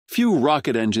Few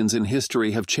rocket engines in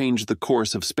history have changed the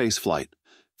course of spaceflight.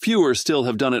 Fewer still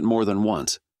have done it more than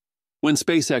once. When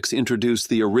SpaceX introduced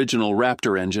the original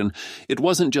Raptor engine, it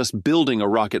wasn't just building a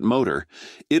rocket motor,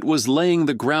 it was laying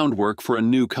the groundwork for a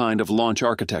new kind of launch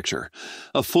architecture.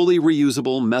 A fully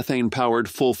reusable, methane-powered,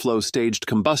 full-flow staged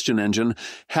combustion engine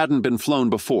hadn't been flown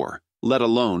before, let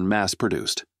alone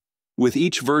mass-produced. With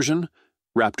each version,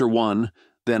 Raptor 1,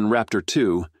 then Raptor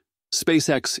 2,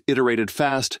 SpaceX iterated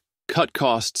fast, cut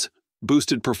costs,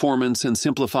 boosted performance, and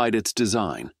simplified its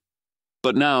design.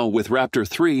 But now, with Raptor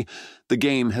 3, the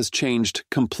game has changed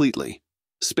completely.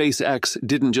 SpaceX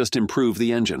didn't just improve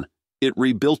the engine, it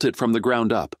rebuilt it from the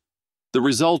ground up. The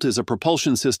result is a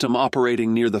propulsion system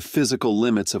operating near the physical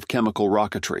limits of chemical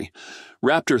rocketry.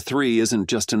 Raptor 3 isn't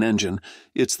just an engine,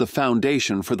 it's the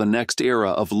foundation for the next era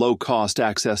of low-cost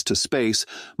access to space,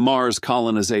 Mars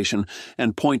colonization,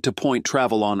 and point-to-point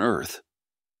travel on Earth.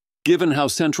 Given how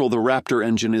central the Raptor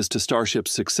engine is to Starship's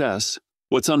success,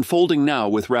 what's unfolding now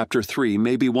with Raptor 3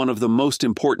 may be one of the most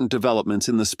important developments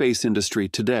in the space industry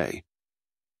today.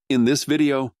 In this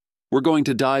video, we're going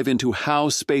to dive into how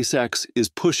SpaceX is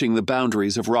pushing the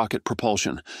boundaries of rocket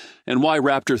propulsion, and why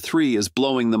Raptor 3 is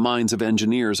blowing the minds of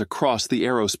engineers across the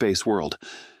aerospace world.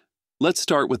 Let's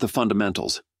start with the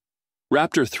fundamentals.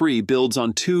 Raptor 3 builds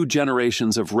on 2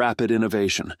 generations of rapid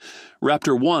innovation.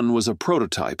 Raptor 1 was a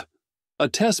prototype, a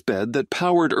testbed that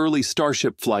powered early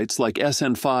Starship flights like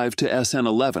SN5 to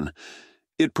SN11.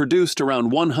 It produced around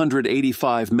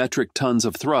 185 metric tons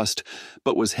of thrust,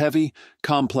 but was heavy,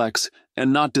 complex,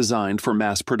 and not designed for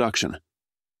mass production.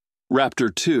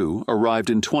 Raptor 2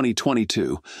 arrived in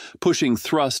 2022, pushing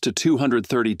thrust to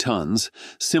 230 tons,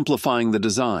 simplifying the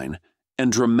design,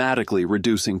 and dramatically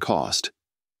reducing cost.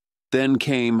 Then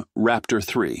came Raptor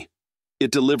 3. It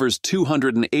delivers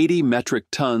 280 metric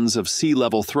tons of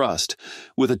sea-level thrust,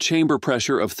 with a chamber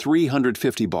pressure of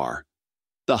 350 bar,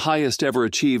 the highest ever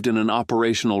achieved in an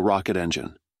operational rocket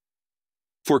engine.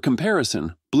 For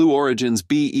comparison, Blue Origin's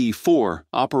BE-4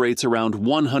 operates around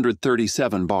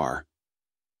 137 bar.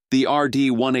 The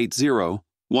RD-180,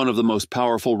 one of the most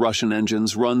powerful Russian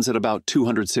engines, runs at about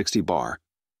 260 bar.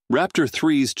 Raptor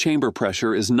 3's chamber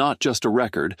pressure is not just a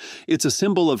record, it's a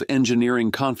symbol of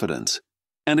engineering confidence.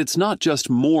 And it's not just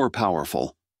more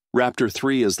powerful. Raptor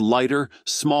 3 is lighter,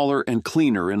 smaller, and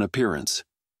cleaner in appearance.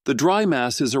 The dry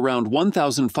mass is around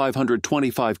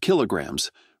 1,525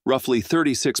 kilograms, roughly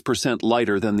 36%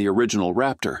 lighter than the original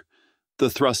Raptor.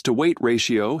 The thrust-to-weight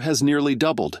ratio has nearly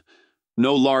doubled.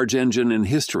 No large engine in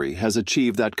history has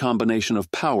achieved that combination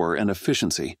of power and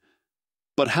efficiency.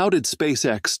 But how did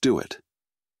SpaceX do it?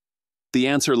 The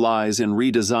answer lies in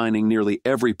redesigning nearly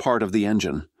every part of the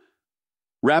engine.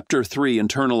 Raptor 3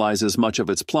 internalizes much of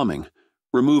its plumbing,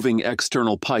 removing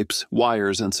external pipes,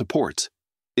 wires, and supports.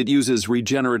 It uses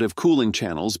regenerative cooling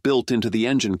channels built into the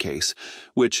engine case,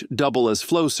 which double as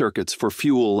flow circuits for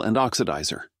fuel and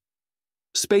oxidizer.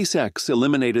 SpaceX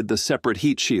eliminated the separate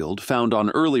heat shield found on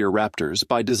earlier Raptors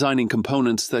by designing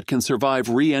components that can survive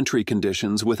re-entry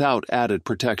conditions without added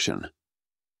protection.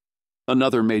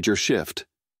 Another major shift: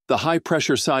 the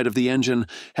high-pressure side of the engine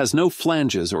has no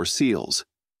flanges or seals.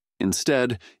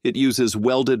 Instead, it uses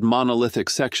welded monolithic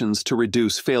sections to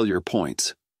reduce failure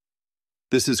points.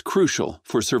 This is crucial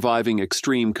for surviving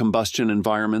extreme combustion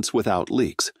environments without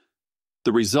leaks.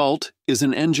 The result is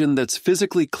an engine that's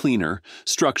physically cleaner,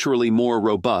 structurally more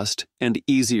robust, and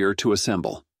easier to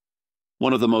assemble.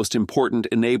 One of the most important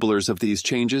enablers of these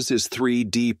changes is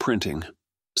 3D printing.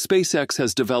 SpaceX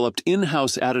has developed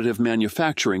in-house additive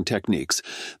manufacturing techniques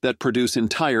that produce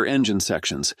entire engine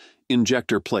sections,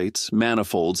 injector plates,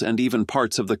 manifolds, and even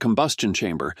parts of the combustion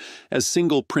chamber as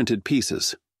single printed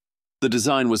pieces. The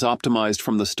design was optimized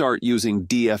from the start using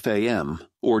DFAM,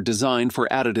 or Design for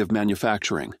Additive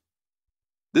Manufacturing.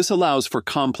 This allows for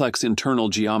complex internal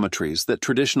geometries that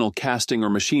traditional casting or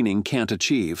machining can't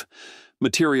achieve.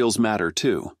 Materials matter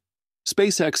too.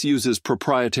 SpaceX uses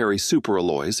proprietary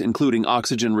superalloys, including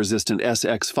oxygen-resistant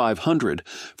SX500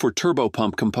 for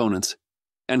turbopump components,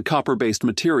 and copper-based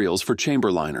materials for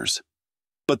chamber liners.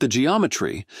 But the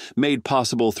geometry, made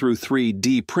possible through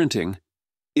 3D printing,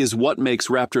 is what makes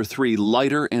Raptor 3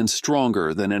 lighter and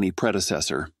stronger than any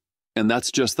predecessor. And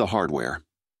that's just the hardware.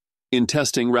 In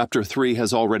testing, Raptor 3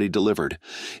 has already delivered.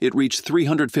 It reached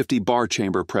 350 bar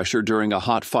chamber pressure during a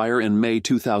hot fire in May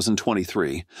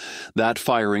 2023. That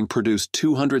firing produced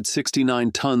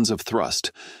 269 tons of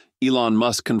thrust. Elon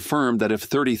Musk confirmed that if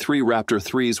 33 Raptor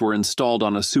 3s were installed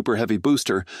on a super heavy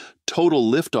booster, total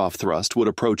liftoff thrust would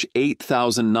approach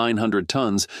 8,900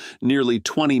 tons, nearly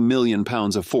 20 million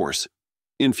pounds of force.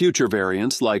 In future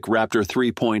variants, like Raptor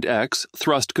 3.X,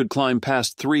 thrust could climb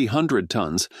past 300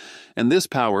 tons, and this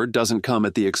power doesn't come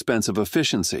at the expense of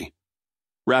efficiency.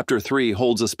 Raptor 3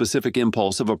 holds a specific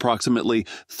impulse of approximately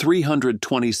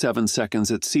 327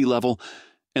 seconds at sea level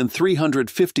and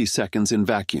 350 seconds in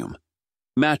vacuum,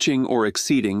 matching or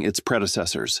exceeding its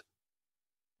predecessors.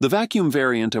 The vacuum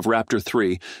variant of Raptor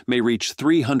 3 may reach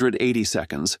 380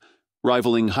 seconds,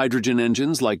 rivaling hydrogen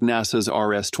engines like NASA's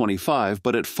RS-25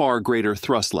 but at far greater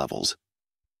thrust levels.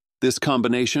 This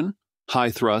combination, high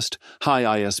thrust, high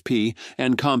ISP,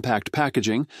 and compact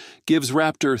packaging, gives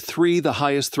Raptor 3 the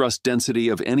highest thrust density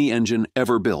of any engine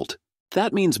ever built.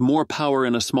 That means more power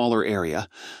in a smaller area,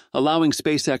 allowing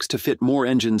SpaceX to fit more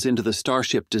engines into the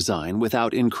Starship design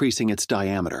without increasing its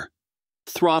diameter.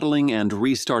 Throttling and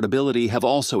restartability have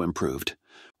also improved.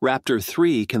 Raptor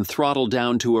 3 can throttle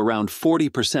down to around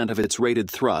 40% of its rated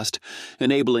thrust,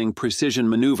 enabling precision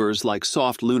maneuvers like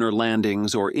soft lunar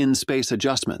landings or in-space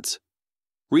adjustments.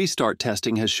 Restart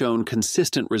testing has shown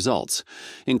consistent results,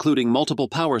 including multiple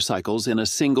power cycles in a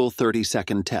single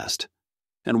 30-second test.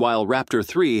 And while Raptor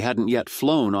 3 hadn't yet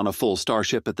flown on a full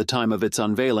Starship at the time of its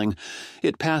unveiling,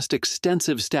 it passed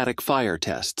extensive static fire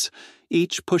tests,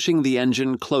 each pushing the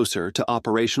engine closer to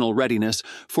operational readiness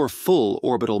for full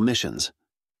orbital missions.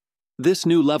 This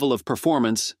new level of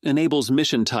performance enables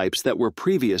mission types that were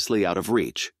previously out of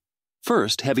reach.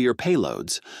 First, heavier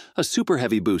payloads. A Super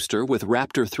Heavy booster with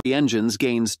Raptor 3 engines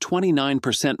gains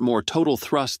 29% more total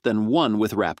thrust than one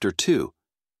with Raptor 2.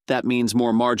 That means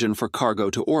more margin for cargo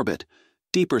to orbit,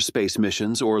 deeper space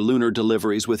missions or lunar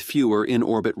deliveries with fewer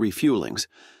in-orbit refuelings.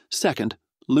 Second,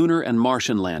 lunar and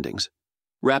Martian landings.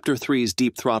 Raptor 3's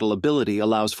deep throttle ability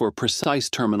allows for precise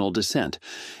terminal descent.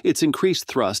 Its increased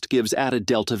thrust gives added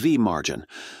delta-V margin,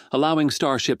 allowing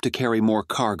Starship to carry more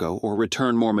cargo or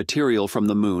return more material from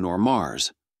the Moon or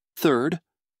Mars. Third,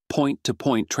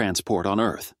 point-to-point transport on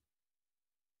Earth.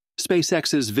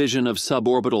 SpaceX's vision of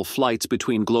suborbital flights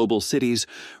between global cities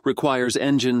requires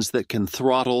engines that can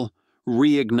throttle,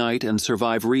 reignite, and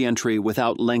survive re-entry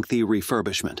without lengthy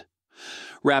refurbishment.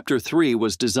 Raptor 3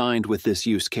 was designed with this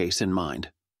use case in mind.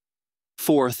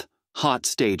 Fourth, hot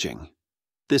staging.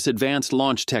 This advanced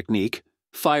launch technique,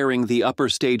 firing the upper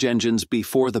stage engines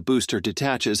before the booster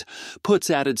detaches,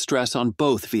 puts added stress on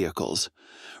both vehicles.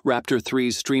 Raptor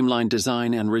 3's streamlined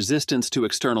design and resistance to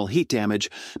external heat damage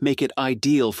make it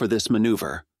ideal for this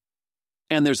maneuver.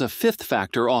 And there's a fifth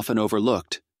factor often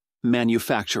overlooked: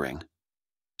 manufacturing.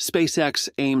 SpaceX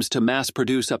aims to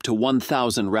mass-produce up to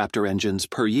 1,000 Raptor engines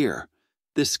per year.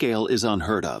 This scale is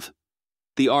unheard of.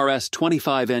 The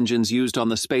RS-25 engines used on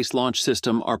the Space Launch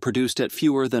System are produced at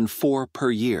fewer than 4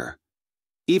 per year.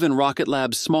 Even Rocket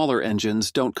Lab's smaller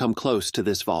engines don't come close to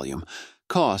this volume.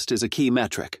 Cost is a key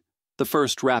metric. The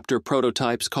first Raptor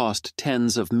prototypes cost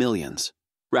tens of millions.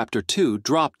 Raptor 2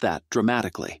 dropped that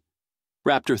dramatically.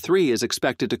 Raptor 3 is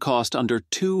expected to cost under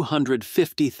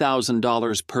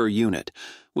 $250,000 per unit,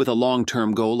 with a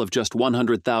long-term goal of just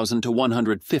 $100,000 to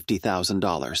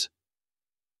 $150,000.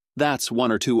 That's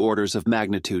 1 or 2 orders of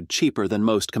magnitude cheaper than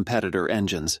most competitor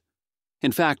engines.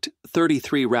 In fact,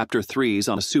 33 Raptor 3s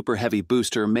on a Super Heavy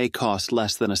booster may cost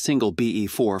less than a single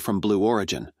BE-4 from Blue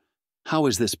Origin. How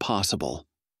is this possible?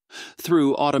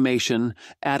 Through automation,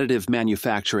 additive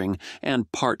manufacturing, and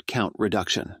part count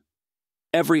reduction.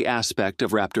 Every aspect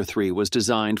of Raptor 3 was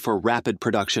designed for rapid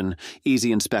production,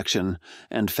 easy inspection,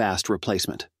 and fast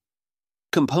replacement.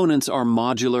 Components are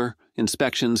modular,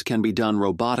 inspections can be done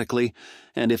robotically,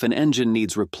 and if an engine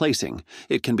needs replacing,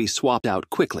 it can be swapped out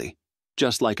quickly,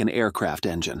 just like an aircraft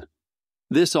engine.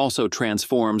 This also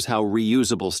transforms how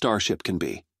reusable Starship can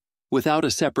be. Without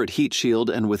a separate heat shield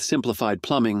and with simplified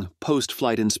plumbing,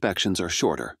 post-flight inspections are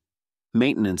shorter.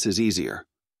 Maintenance is easier.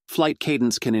 Flight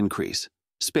cadence can increase.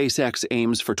 SpaceX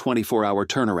aims for 24-hour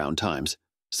turnaround times,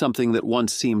 something that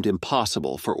once seemed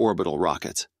impossible for orbital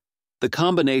rockets. The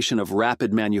combination of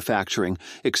rapid manufacturing,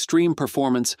 extreme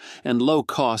performance, and low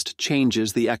cost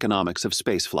changes the economics of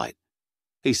spaceflight.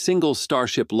 A single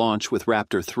Starship launch with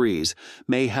Raptor 3s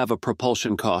may have a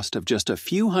propulsion cost of just a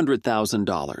few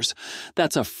 $100,000.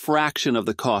 That's a fraction of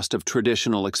the cost of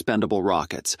traditional expendable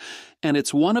rockets, and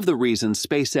it's one of the reasons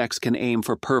SpaceX can aim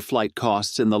for per-flight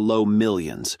costs in the low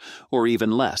millions, or even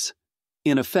less.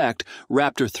 In effect,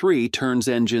 Raptor 3 turns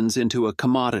engines into a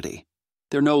commodity.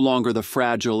 They're no longer the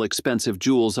fragile, expensive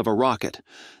jewels of a rocket.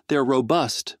 They're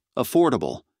robust,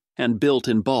 affordable, and built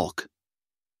in bulk.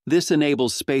 This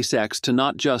enables SpaceX to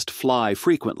not just fly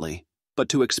frequently, but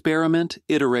to experiment,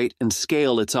 iterate, and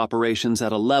scale its operations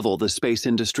at a level the space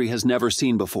industry has never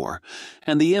seen before,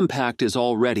 and the impact is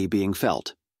already being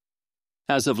felt.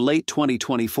 As of late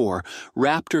 2024,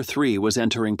 Raptor 3 was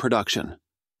entering production.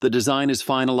 The design is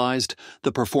finalized,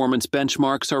 the performance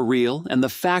benchmarks are real, and the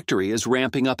factory is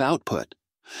ramping up output.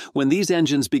 When these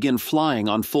engines begin flying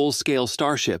on full-scale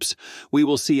starships, we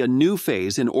will see a new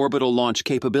phase in orbital launch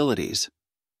capabilities.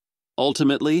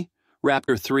 Ultimately,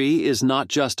 Raptor 3 is not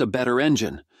just a better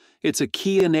engine. It's a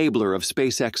key enabler of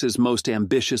SpaceX's most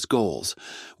ambitious goals,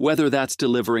 whether that's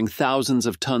delivering thousands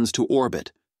of tons to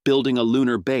orbit, building a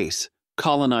lunar base,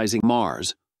 colonizing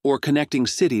Mars, or connecting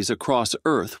cities across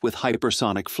Earth with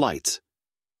hypersonic flights.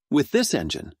 With this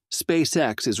engine,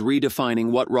 SpaceX is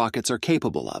redefining what rockets are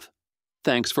capable of.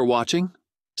 Thanks for watching.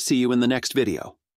 See you in the next video.